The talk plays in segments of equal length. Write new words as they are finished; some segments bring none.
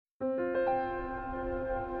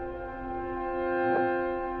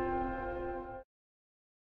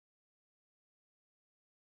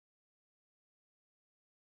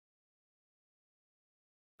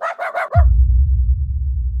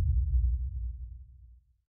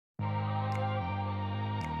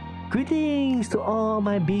Greetings to all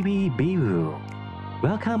my baby Biru.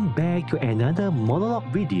 Welcome back to another monologue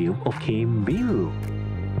video of Kain Biru.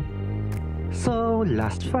 So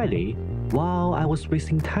last Friday, while I was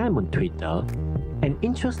wasting time on Twitter, an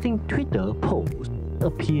interesting Twitter post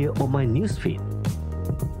appeared on my newsfeed.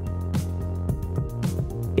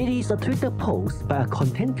 It is a Twitter post by a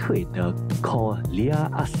content creator called Leah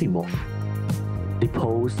Asimov. The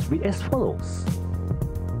post read as follows.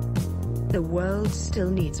 The world still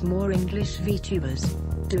needs more English VTubers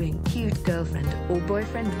doing cute girlfriend or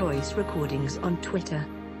boyfriend voice recordings on Twitter.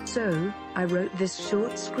 So, I wrote this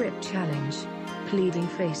short script challenge. Pleading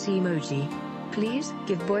face emoji. Please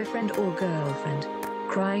give boyfriend or girlfriend.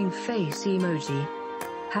 Crying face emoji.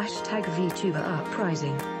 Hashtag VTuber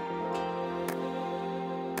uprising.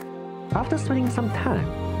 After spending some time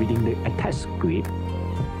reading the attached script,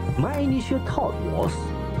 my initial thought was,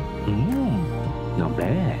 not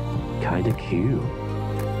bad, kinda cute.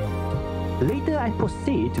 Later I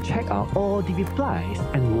proceed to check out all the replies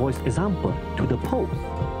and voice examples to the post.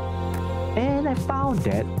 And I found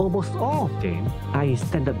that almost all of them are in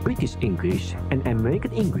standard British English and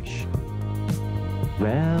American English.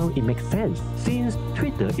 Well, it makes sense since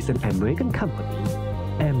Twitter is an American company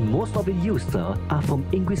and most of the users are from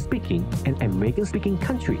English-speaking and American-speaking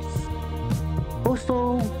countries.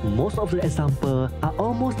 Also, most of the examples are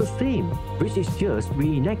almost the same, which is just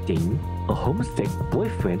reenacting a homesick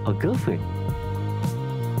boyfriend or girlfriend.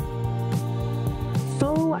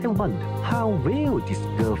 So I wonder how real this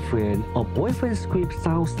girlfriend or boyfriend script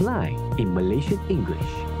sounds like in Malaysian English,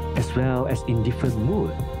 as well as in different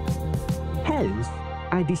moods. Hence,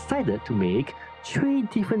 I decided to make 3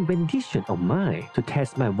 different renditions of mine to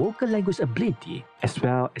test my vocal language ability as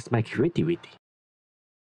well as my creativity.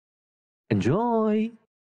 Enjoy!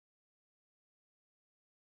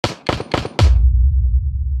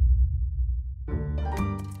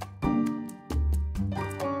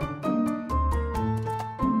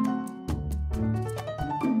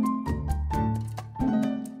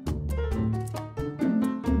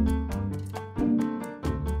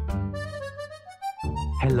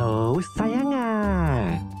 Hello, sayang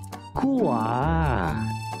ah. Cool ah.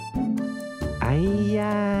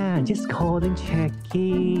 Ayah, just called and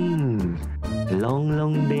checking. Long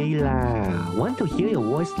day lah. Want to hear your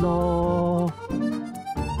voice lor.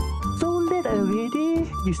 So late already?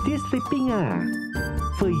 You still sleeping ah?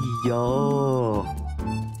 Fuyo.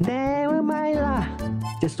 Never mind lah.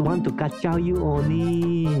 Just want to kacau you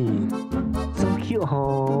only. So cute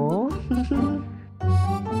huh?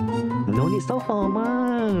 No need so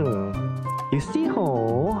formal. You see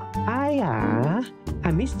ho,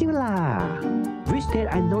 I miss you lah. Wish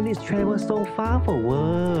that I no need travel so far for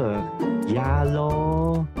work. Yeah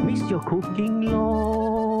lo, miss your cooking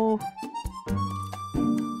lo.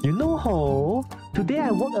 You know ho, today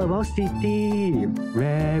I walk around city,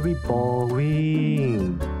 very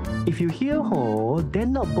boring. If you hear ho,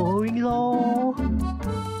 then not boring lo.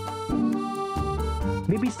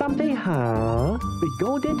 Maybe someday we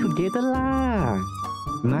go there together lah.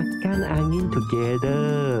 Makan angin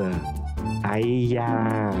together.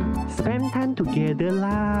 Ayah, spend time together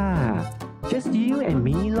lah. Just you and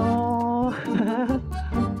me lor.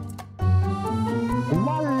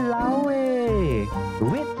 Walao eh.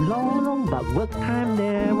 Wait long but work time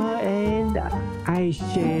never end. I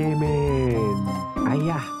shame it.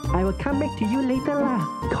 Ayah, I will come back to you later lah.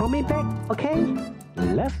 Call me back, okay?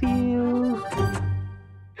 Love you.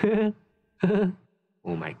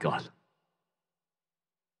 Oh my god.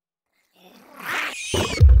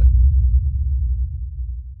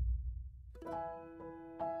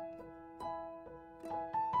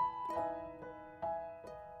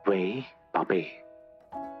喂，宝贝，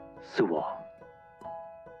是我。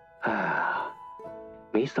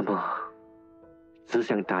没什么，只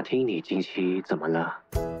想打听你近期怎么了。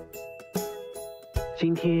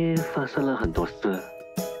今天发生了很多事，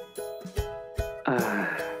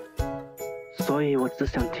所以我只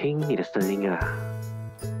想听你的声音啊。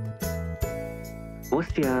我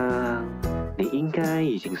想你应该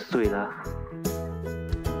已经睡了，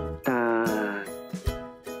但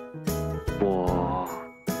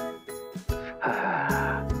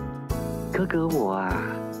哥哥我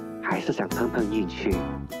还是想碰碰运气，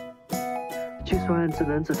就算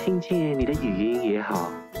只听见你的语音也好。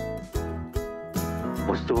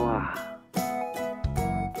我说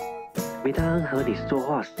每当和你说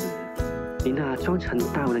话时，你那装成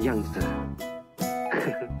大人的样子，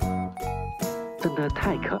真的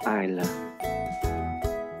太可爱了，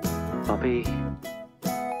宝贝。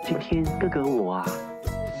今天哥哥我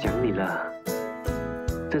想你了，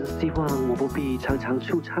真希望我不必常常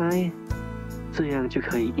出差，这样就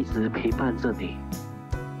可以一直陪伴着你。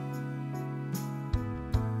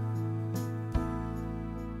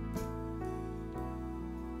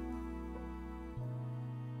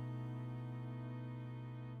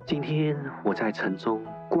今天我在城中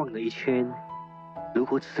逛了一圈，如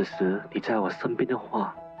果此时你在我身边的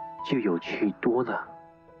话，就有趣多了。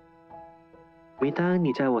每当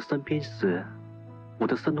你在我身边时，我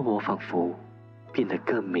的生活仿佛变得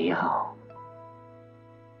更美好。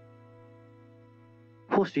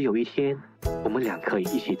或许有一天，我们俩可以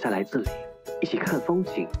一起再来这里，一起看风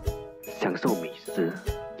景，享受美食，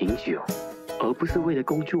饮酒，而不是为了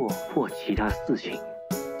工作或其他事情，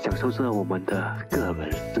享受着我们的个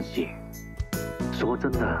人世界。说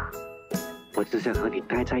真的，我只想和你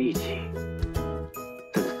待在一起，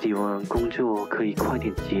真希望工作可以快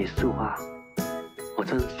点结束啊！我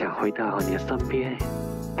真想回到你的身边，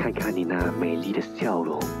看看你那美丽的笑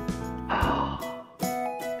容啊！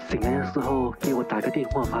醒来的时候给我打个电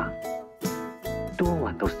话吧，多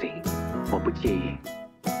晚都行，我不介意。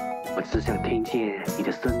我只想听见你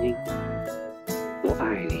的声音，我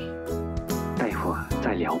爱你。待会儿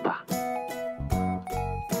再聊吧。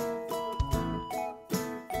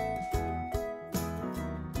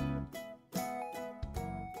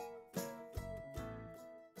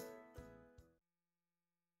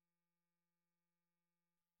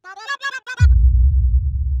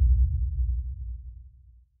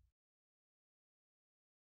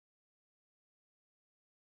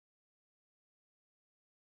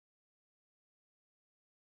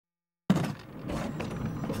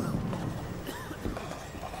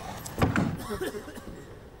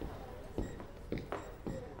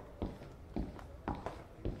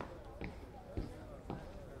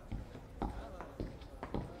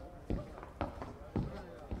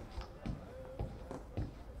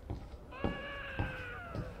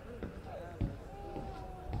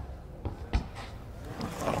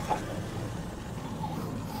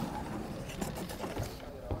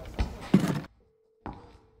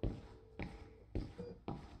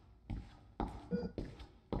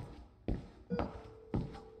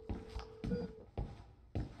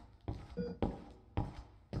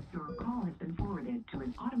To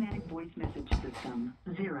an automatic voice message system.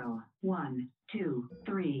 0, 1, 2,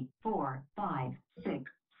 3, 4, 5,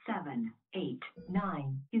 6, 7, 8,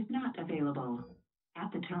 9 is not available.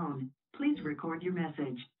 At the tone, please record your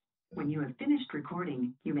message. When you have finished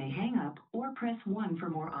recording, you may hang up or press 1 for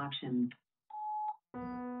more options.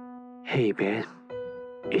 Hey Ben,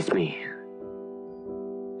 it's me.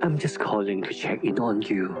 I'm just calling to check in on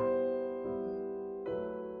you.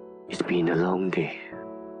 It's been a long day.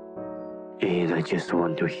 And I just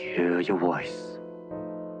want to hear your voice.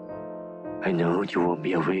 I know you won't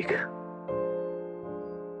be awake,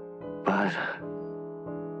 but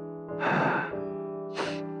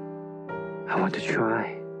I want to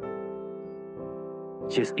try.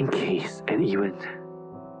 Just in case, and even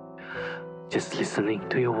just listening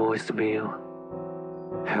to your voicemail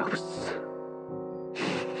helps.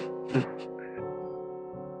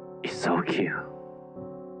 It's so cute.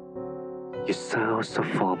 You sound so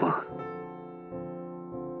formal.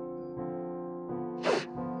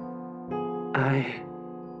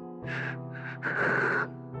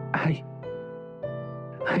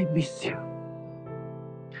 I miss you.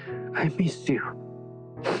 I miss you.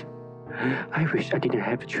 I wish I didn't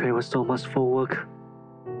have to travel so much for work,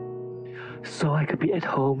 so I could be at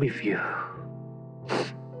home with you.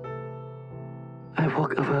 I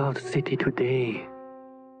walked around the city today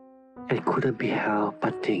and couldn't be helped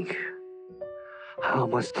but think how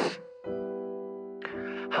much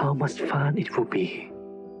fun it would be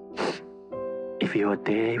if you were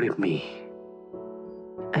there with me.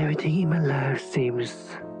 Everything in my life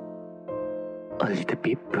seems a little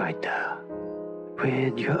bit brighter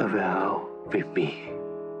when you're around with me.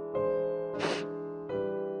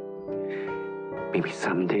 Maybe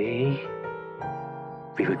someday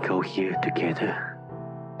we will go here together.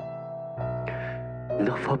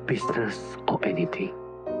 Not for business or anything,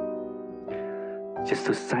 just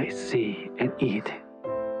to sightsee and eat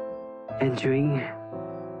and drink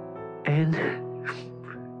and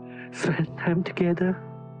spend time together.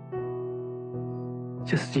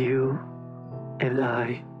 Just you and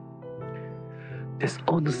I. There's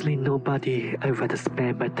honestly nobody I'd rather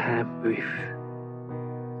spend my time with.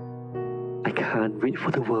 I can't wait for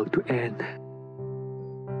the world to end,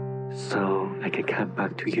 so I can come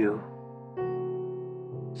back to you.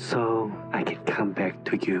 So I can come back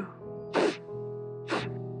to you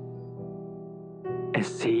and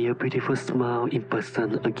see your beautiful smile in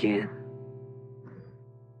person again.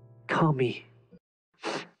 Call me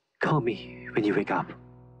when you wake up,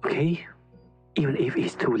 okay? Even if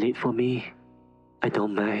it's too late for me, I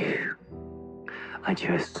don't mind. I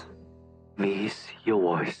just miss your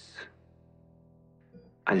voice.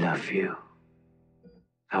 I love you.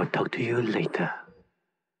 I'll talk to you later.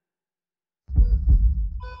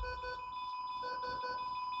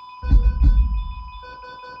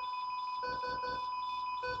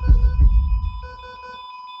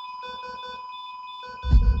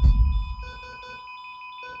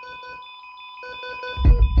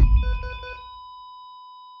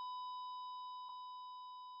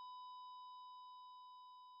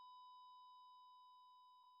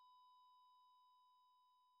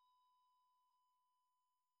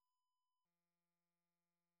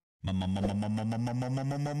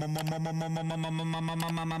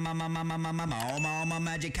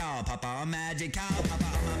 Magicka, Papa, Magicka, Papa,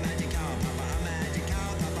 Magicka, Papa.